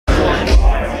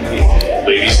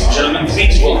Ladies and gentlemen,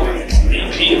 please welcome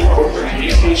VP of Corporate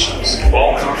Communications,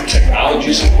 Qualcomm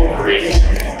Technologies Incorporated,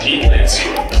 Pete Lancy.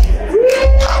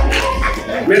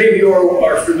 Many of you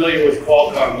are familiar with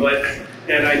Qualcomm,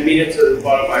 and I mean it to the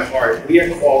bottom of my heart. We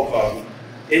at Qualcomm,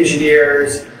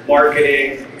 engineers,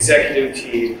 marketing, executive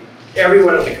team,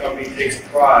 everyone at the company takes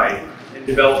pride in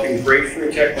developing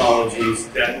breakthrough technologies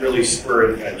that really spur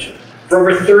invention. For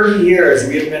over 30 years,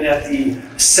 we have been at the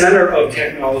center of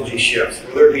technology shifts,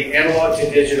 whether it be analog to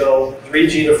digital,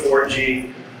 3G to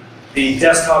 4G, the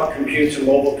desktop compute to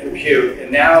mobile compute, and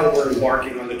now we're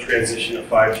embarking on the transition of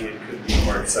 5G. It couldn't be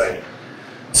more exciting.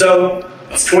 So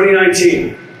it's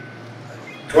 2019.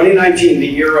 2019, the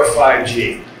year of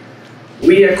 5G.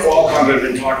 We at Qualcomm have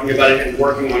been talking about it and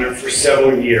working on it for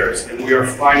several years, and we are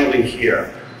finally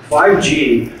here.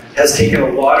 5G has taken a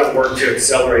lot of work to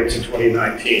accelerate to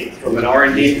 2019. From an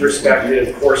R&D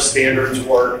perspective, core standards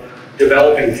work,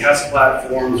 developing test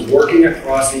platforms, working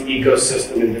across the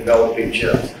ecosystem and developing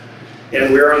chips.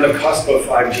 And we're on the cusp of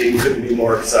 5G and couldn't be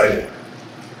more excited.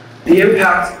 The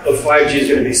impact of 5G is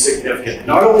going to be significant,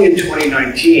 not only in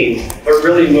 2019, but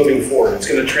really moving forward. It's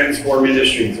going to transform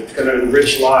industries, it's going to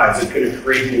enrich lives, it's going to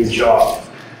create new jobs.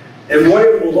 And what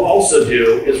it will also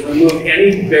do is remove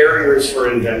any barriers for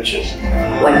invention.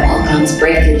 When Qualcomm's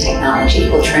breakthrough technology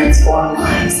will transform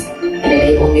lives and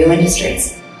enable new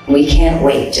industries, we can't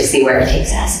wait to see where it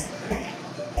takes us.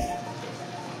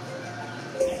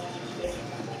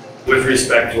 With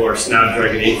respect to our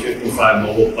Snapdragon 855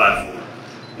 mobile platform.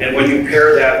 And when you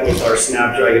pair that with our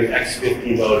Snapdragon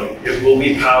X50 modem, it will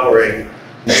be powering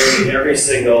nearly every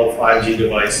single 5G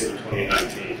device in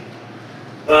 2019.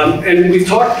 And we've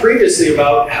talked previously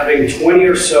about having 20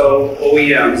 or so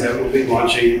OEMs that will be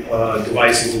launching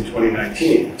devices in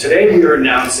 2019. Today we are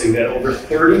announcing that over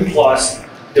 30 plus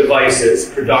devices,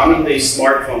 predominantly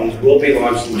smartphones, will be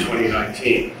launched in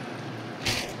 2019.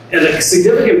 And a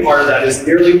significant part of that is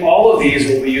nearly all of these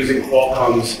will be using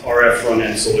Qualcomm's RF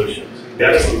front-end solutions.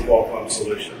 That is from Qualcomm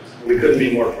Solutions. We couldn't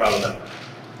be more proud of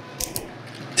that.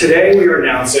 Today we are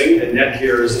announcing, and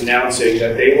Netgear is announcing,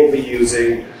 that they will be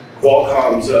using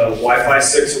Qualcomm's Wi-Fi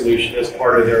 6 solution as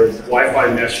part of their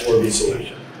Wi-Fi Mesh 4B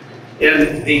solution.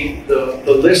 And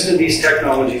the list of these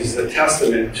technologies is a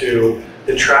testament to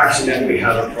the traction that we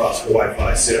have across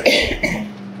Wi-Fi 6.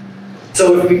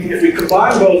 So if we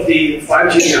combine both the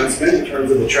 5G announcement in terms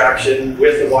of the traction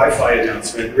with the Wi-Fi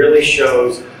announcement, it really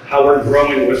shows how we're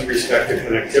growing with respect to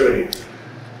connectivity.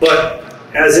 But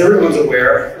as everyone's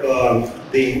aware,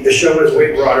 the show is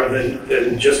way broader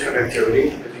than just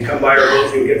connectivity. If you come by our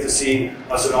booth, you'll get to see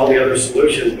us and all the other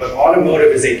solutions, but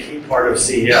automotive is a key part of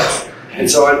CES. And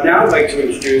so I'd now like to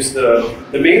introduce the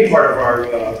main part of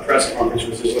our press conference,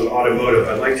 which is on automotive.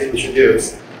 I'd like to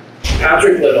introduce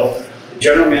Patrick Little, the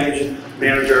General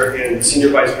Manager and Senior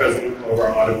Vice President of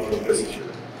our automotive business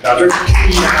unit. Patrick?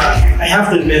 I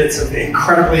have to admit it's an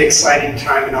incredibly exciting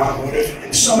time in automotive,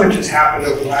 and so much has happened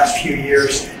over the last few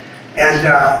years. And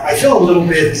I feel a little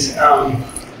bit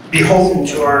beholden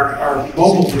to our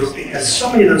mobile group because so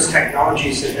many of those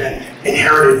technologies have been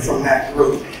inherited from that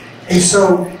group. And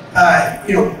so,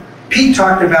 Pete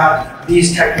talked about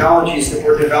these technologies that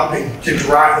we're developing to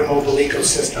drive the mobile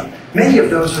ecosystem. Many of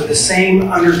those are the same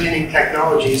underpinning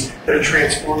technologies that are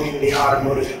transforming the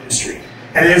automotive industry.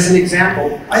 And as an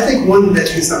example, I think one that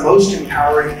is the most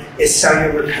empowering is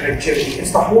cellular connectivity.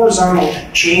 It's the horizontal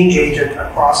change agent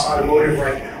across automotive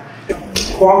right now.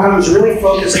 Qualcomm is really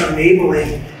focused on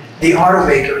enabling the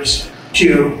automakers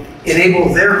to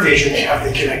enable their vision of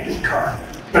the connected car.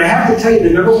 But I have to tell you,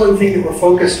 the number one thing that we're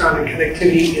focused on in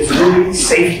connectivity is really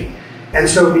safety. And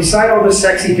so beside all the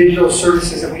sexy digital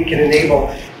services that we can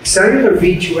enable, cellular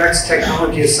V2X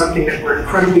technology is something that we're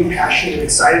incredibly passionate and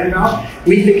excited about.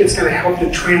 We think it's going to help to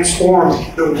transform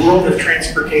the world of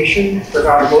transportation with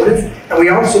automotive, and we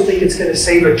also think it's going to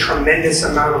save a tremendous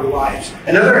amount of lives.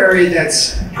 Another area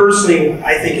that's personally,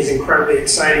 I think, is incredibly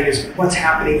exciting is what's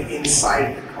happening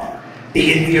inside the car,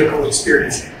 the in-vehicle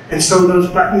experience. And so those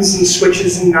buttons and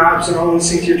switches and knobs and all those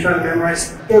things you're trying to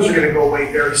memorize, those are going to go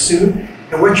away very soon.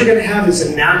 And what you're going to have is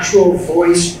a natural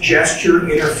voice gesture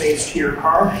interface to your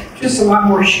car, just a lot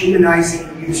more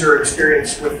humanizing user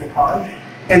experience with the car.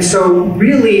 And so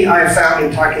really I've found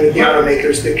in talking with the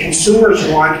automakers that consumers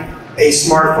want a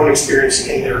smartphone experience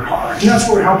in their car. And that's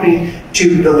what we're helping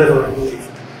to deliver, I believe.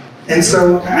 And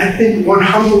so I think one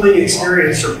humbling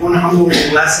experience or one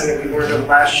humbling lesson that we learned over the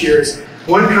last year is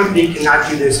one company cannot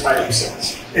do this by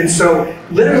themselves. And so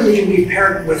literally we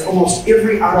paired with almost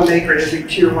every automaker and every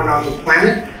tier one on the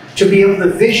planet to be able to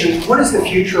vision what does the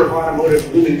future of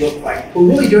automotive really look like. We're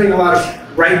really doing a lot of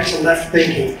right to left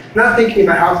thinking. Not thinking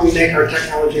about how can we make our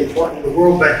technology important in the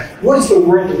world, but what does the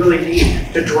world really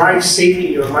need to drive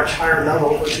safety to a much higher level,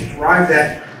 or to drive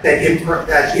that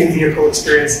in-vehicle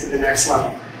experience to the next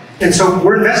level. And so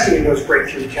we're investing in those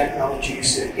breakthrough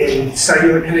technologies in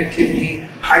cellular connectivity,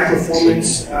 high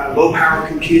performance, low power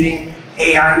computing.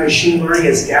 AI machine learning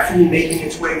is definitely making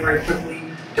its way very quickly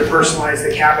to personalize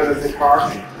the cabin of the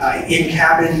car.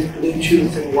 In-cabin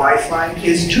Bluetooth and Wi-Fi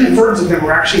is 2/3 of them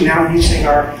are actually now using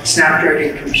our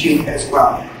Snapdragon compute as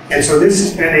well. And so this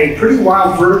has been a pretty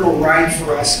wild vertical ride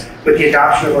for us with the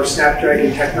adoption of our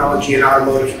Snapdragon technology in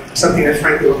automotive, something that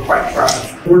frankly we're quite proud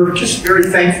of. We're just very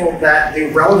thankful that the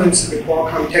relevance of the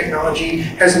Qualcomm technology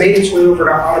has made its way over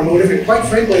to automotive and quite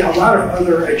frankly a lot of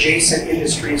other adjacent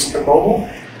industries to mobile.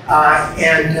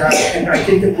 And I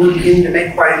think that we're beginning to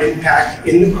make quite an impact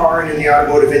in the car and in the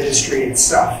automotive industry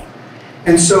itself.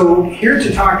 And so here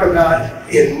to talk about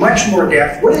in much more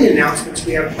depth what are the announcements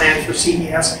we have planned for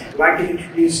CES, I'd like to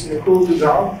introduce Nicole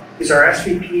Duzal, who's our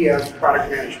SVP of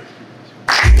Product Management.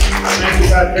 Thank you,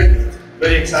 Patrick.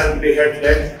 Very excited to be here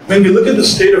today. When we look at the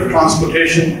state of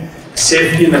transportation,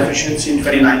 safety and efficiency in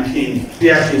 2019, we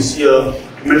actually see a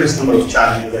tremendous number of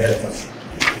challenges ahead of us.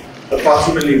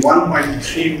 Approximately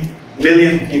 1.3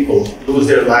 million people lose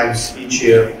their lives each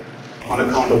year on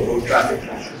account of road traffic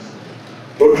crashes.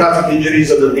 Road traffic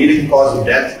injuries are the leading cause of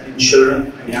death in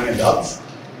children and young adults.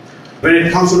 When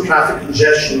it comes to traffic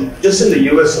congestion, just in the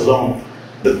US alone,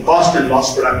 the cost and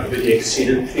loss productivity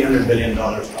exceeded $300 billion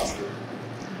last year.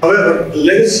 However,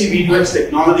 legacy V2X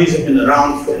technologies have been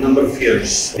around for a number of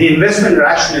years. The investment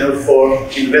rationale for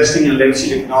investing in legacy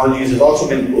technologies has also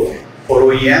been poor. For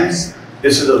OEMs,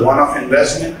 this is a one-off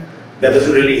investment that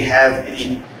doesn't really have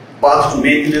any path to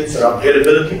maintenance or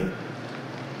upgradability.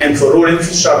 And for road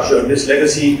infrastructure, this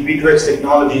legacy V2X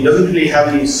technology doesn't really have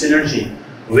any synergy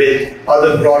with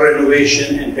other broader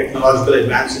innovation and technological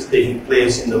advances taking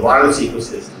place in the wireless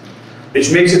ecosystem,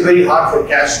 which makes it very hard for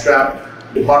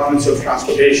cash-strapped departments of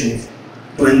transportation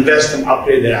to invest and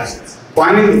upgrade their assets.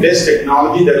 Finding the best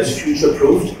technology that is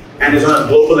future-proofed and is on a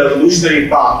global evolutionary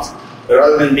path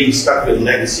rather than being stuck with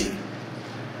legacy.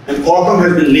 And Qualcomm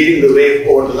has been leading the way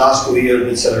over the last 2 years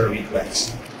with cellular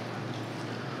V2X.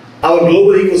 Our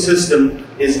global ecosystem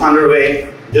is underway,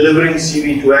 delivering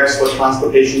CV2X for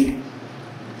transportation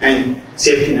and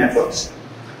safety networks.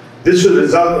 This will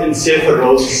result in safer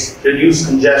roads, reduced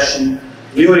congestion,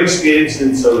 newer experiences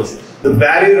and services. The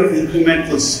barrier of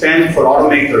incremental spend for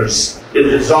automakers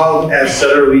is resolved as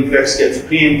cellular V2X gets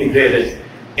pre-integrated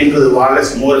into the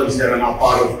wireless modems that are now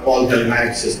part of all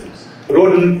telematics systems.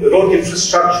 Road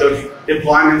infrastructure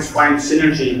deployments find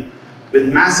synergy with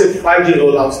massive 5G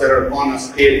rollouts that are upon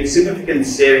us, creating significant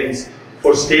savings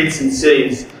for states and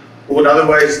cities who would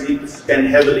otherwise need to spend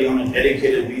heavily on a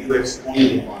dedicated V2X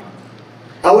only deployment.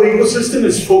 Our ecosystem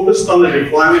is focused on the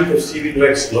deployment of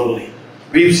CV2X globally.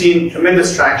 We've seen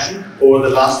tremendous traction over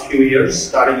the last few years,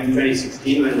 starting in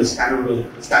 2016 when the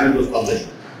standard was published.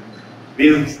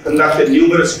 We've conducted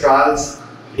numerous trials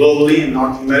globally in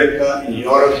North America, in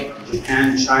Europe,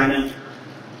 Japan, China,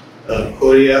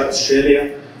 Korea,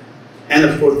 Australia, and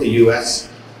of course the US.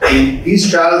 And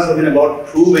these trials have been about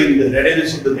proving the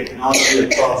readiness of the technology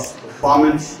across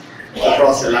performance,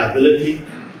 across reliability,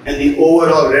 and the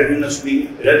overall readiness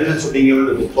of being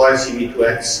able to deploy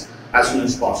CV2X as soon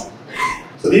as possible.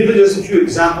 So these are just a few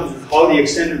examples of how the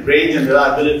extended range and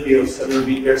reliability of cellular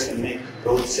V2X can make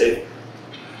roads safe.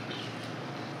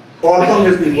 Qualcomm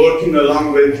has been working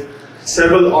along with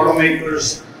several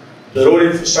automakers, the road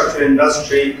infrastructure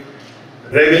industry,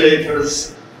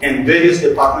 regulators, and various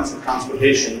departments of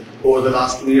transportation over the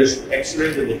last 2 years to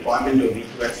accelerate the deployment of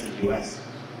V2X in the US.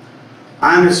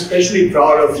 I am especially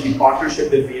proud of the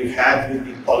partnership that we've had with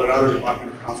the Colorado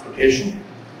Department of Transportation,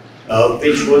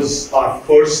 which was our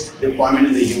first deployment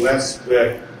in the US,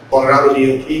 where Colorado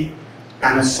DOT,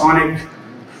 Panasonic,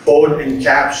 Ford, and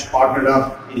Capsch partnered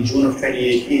up in June of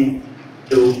 2018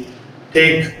 to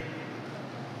take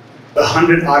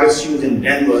 100 RSUs in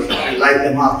Denver and light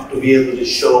them up to be able to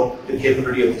show the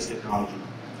capability of this technology.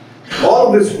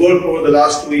 All of this work over the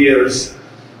last 2 years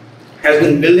has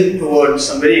been building towards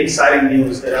some very exciting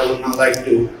news that I would now like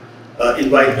to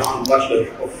invite Don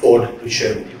Butler of Ford to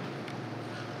share with you.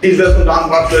 Please welcome Don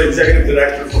Butler, Executive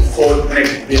Director for Ford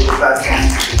Connected Vehicle Platform.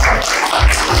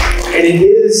 And it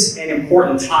is an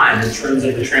important time in terms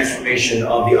of the transformation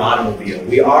of the automobile.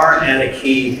 We are at a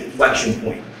key inflection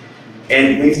point.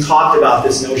 And we've talked about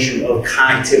this notion of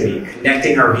connectivity,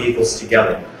 connecting our vehicles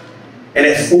together. And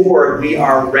at Ford, we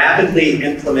are rapidly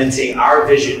implementing our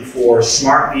vision for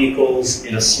smart vehicles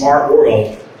in a smart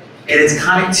world, and it's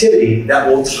connectivity that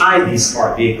will tie these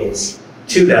smart vehicles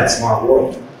to that smart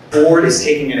world. Ford is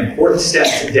taking an important step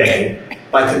today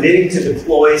by committing to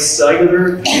deploy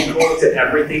cellular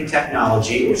vehicle-to-everything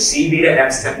technology, or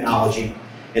CV2X technology,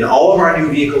 in all of our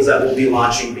new vehicles that we'll be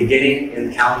launching beginning in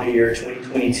the calendar year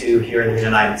 2022 here in the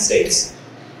United States.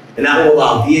 And that will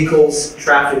allow vehicles,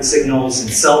 traffic signals, and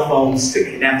cell phones to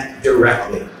connect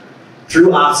directly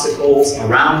through obstacles,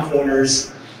 around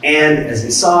corners, and as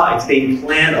we saw, it's being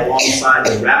planned alongside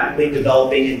the rapidly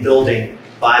developing and building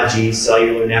 5G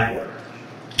cellular network.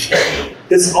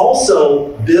 This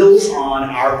also builds on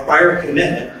our prior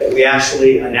commitment that we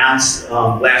actually announced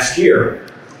last year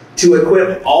to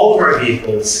equip all of our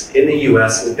vehicles in the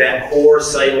US with that core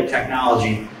cellular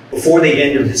technology before the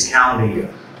end of this calendar year.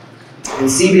 In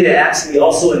CV2X, we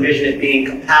also envision it being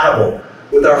compatible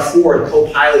with our Ford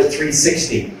Copilot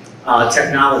 360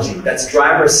 technology. That's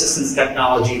driver assistance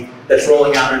technology that's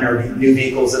rolling out in our new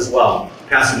vehicles as well,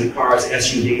 passenger cars,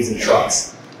 SUVs, and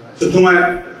trucks. So to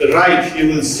my right,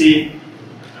 you will see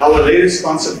our latest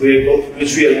concept vehicle,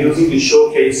 which we are using to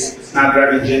showcase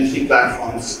Snapdragon Gen 3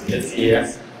 platforms at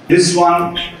CES. This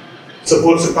one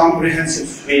supports a comprehensive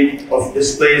suite of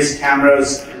displays,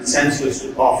 cameras, and sensors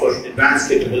to offer advanced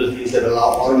capabilities that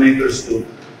allow automakers to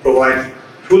provide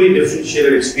truly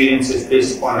differentiated experiences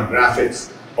based upon our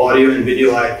graphics, audio and video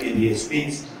IP and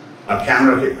DSPs, our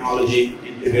camera technology,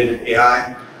 integrated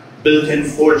AI, built-in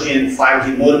 4G and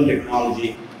 5G modem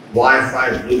technology, Wi-Fi,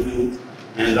 Bluetooth,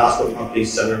 and last but not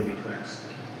least, cellular V2X.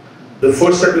 The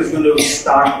first step is going to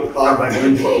start the car by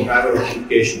going through a driver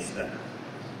authentication step.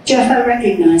 Jeff, I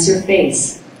recognize your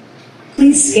face.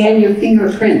 Please scan your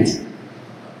fingerprint.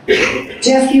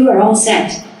 Jeff, you are all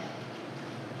set.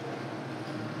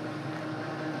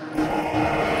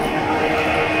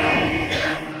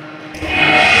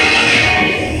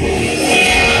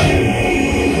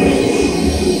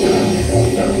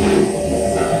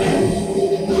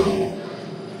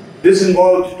 This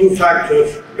involved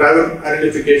two-factor driver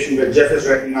identification where Jeff is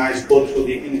recognized both through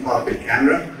the in-cockpit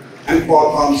camera and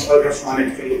Qualcomm's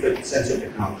ultrasonic fingerprint sensor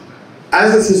technology.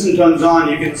 As the system turns on,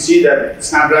 you can see that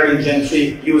Snapdragon Gen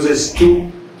 3 uses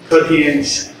two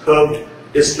 30-inch curved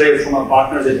displays from our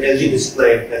partners at LG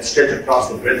Display that stretch across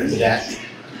the breadth of the dash.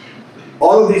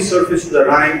 All of these surfaces are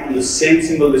running on the same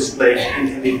single display and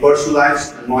can be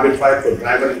personalized and modified for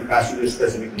driver and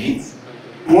passenger-specific needs.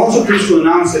 I'm also pleased to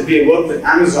announce that we have worked with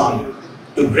Amazon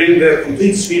to bring their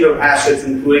complete suite of assets,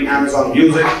 including Amazon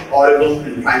Music, Audible,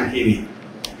 and Prime TV.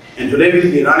 And today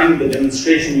we'll be running the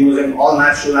demonstration using all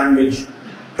natural language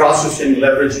processing,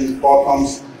 leveraging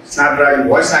Qualcomm's Snapdragon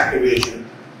voice activation,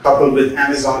 coupled with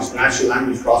Amazon's natural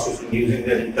language processing using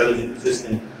their intelligent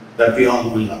assistant that we all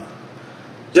know and love.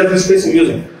 Jeff, let's play some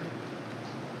music.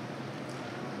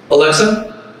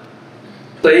 Alexa,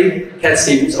 play Cat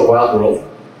Stevens' A Wild World.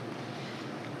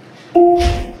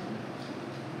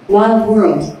 Wild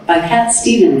World by Cat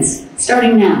Stevens,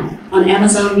 starting now on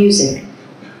Amazon Music.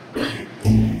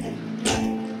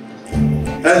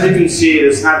 As you can see,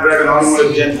 the Snapdragon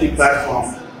Automotive Gen 3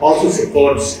 platform also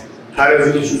supports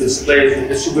high-resolution displays with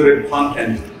distributed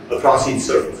content across each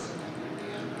surface.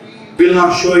 We'll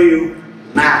now show you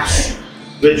maps,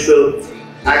 which we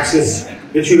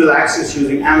will access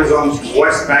using Amazon's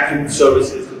voice backend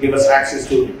services to give us access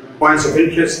to points of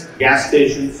interest, gas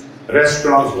stations,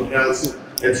 restaurants, hotels,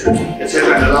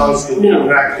 etc., and allow us to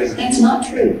interact with. That's not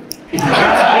true.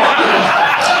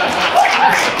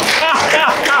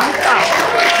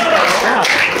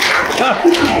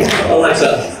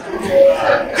 Alexa,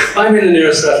 find me the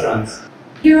nearest restaurants.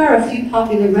 Here are a few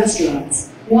popular restaurants.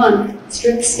 1.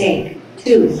 Strip Steak.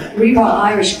 2. Reba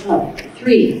Irish Pub.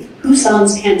 3.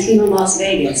 Husson's Cantina Las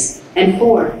Vegas. And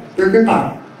 4. Burger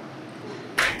Bar.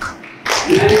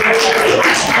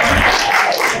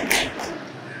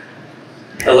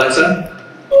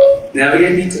 Alexa,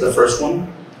 navigate me to the first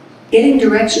one. Getting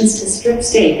directions to Strip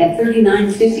Steak at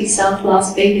 3950 South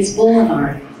Las Vegas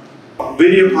Boulevard.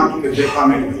 Video content is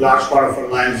becoming a large part of our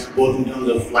lives, both in terms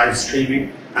of live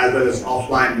streaming as well as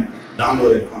offline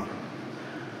downloaded content.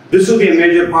 This will be a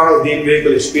major part of the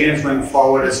in-vehicle experience going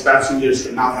forward, as passengers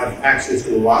can now have access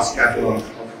to a vast catalog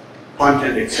of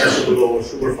content accessible over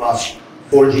superfast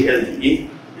 4G LTE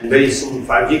and very soon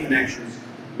 5G connections,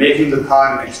 making the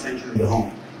car an extension of the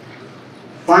home.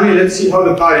 Finally, let's see how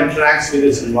the car interacts with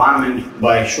its environment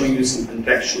by showing you some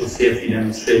contextual safety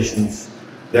demonstrations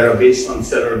that are based on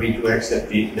cellular V2X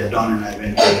that Don and I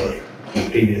went over in the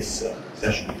previous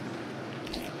session.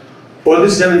 For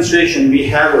this demonstration, we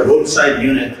have a roadside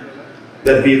unit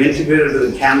that we've integrated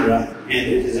with the camera, and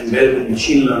it is embedded with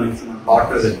machine learning from our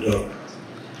partners at Geek.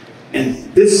 And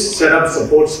this setup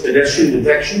supports pedestrian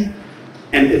detection,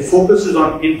 and it focuses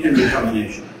on intent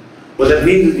determination. What that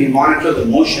means is we monitor the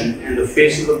motion and the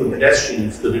faces of the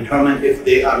pedestrians to determine if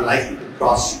they are likely to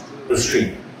cross the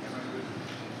street.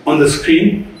 On the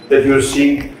screen that you're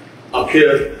seeing up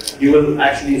here, you will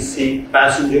actually see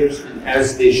passengers, and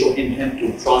as they show intent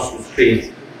to cross the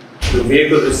street, the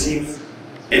vehicle receives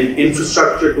an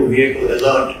infrastructure to vehicle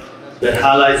alert that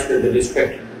highlights that there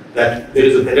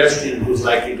is a pedestrian who's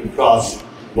likely to cross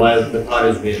while the car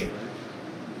is waiting.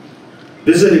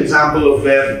 This is an example of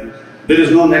where there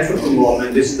is no network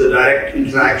involvement. This is the direct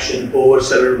interaction over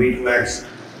cellular V2X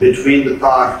between the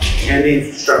car and the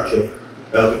infrastructure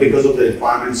because of the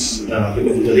requirements,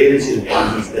 because of the latency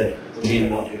requirements that will be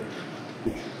involved here.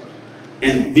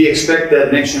 And we expect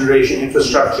that next generation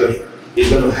infrastructure is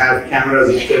going to have cameras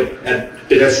equipped at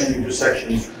pedestrian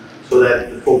intersections so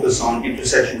that the focus on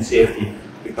intersection safety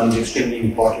becomes extremely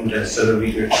important as cellular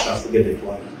V2X starts to get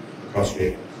deployed across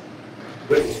vehicles.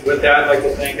 With that, I'd like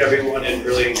to thank everyone and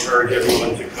really encourage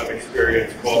everyone to come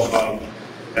experience Qualcomm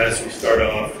as we start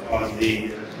off on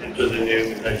the into the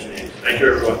new convention age. Thank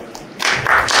you, everyone.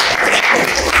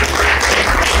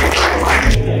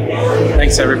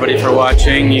 Thanks everybody for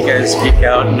watching. You guys geek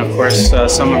out, and of course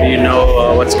some of you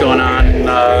know what's going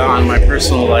on my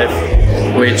personal life,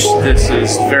 which this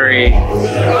is very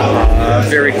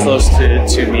close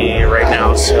to me right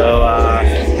now. So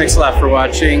thanks a lot for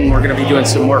watching. We're going to be doing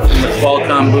some more from the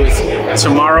Qualcomm booth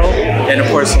tomorrow, and of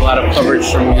course a lot of coverage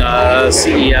from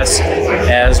CES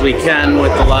as we can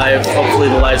with the live. Hopefully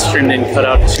the live stream didn't cut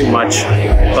out too much,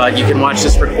 but you can watch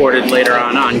this recorded later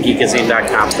on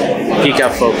Geekazine.com. Geek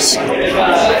out, folks.